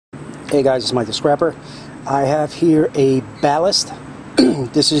Hey guys, it's Mike the Scrapper. I have here a ballast.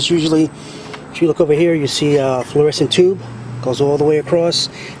 This is usually, if you look over here, you see a fluorescent tube, goes all the way across.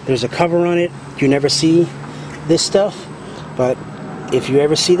 There's a cover on it. You never see this stuff, but if you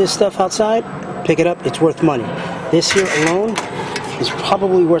ever see this stuff outside, pick it up. It's worth money. This here alone is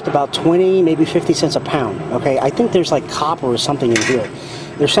probably worth about 20, maybe 50 cents a pound. Okay, I think there's like copper or something in here.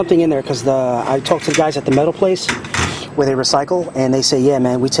 There's something in there because I talked to the guys at the metal place where they recycle, and they say, yeah,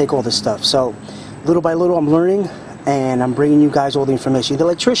 man, we take all this stuff. So little by little, I'm learning, and I'm bringing you guys all the information. The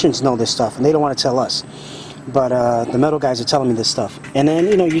electricians know this stuff, and they don't want to tell us. But the metal guys are telling me this stuff. And then,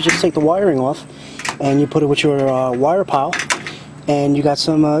 you know, you just take the wiring off, and you put it with your wire pile, and you got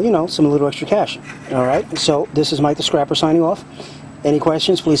some, you know, some little extra cash. All right? So this is Mike the Scrapper signing off. Any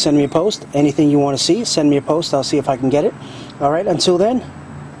questions, please send me a post. Anything you want to see, send me a post. I'll see if I can get it. All right? Until then,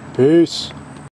 peace.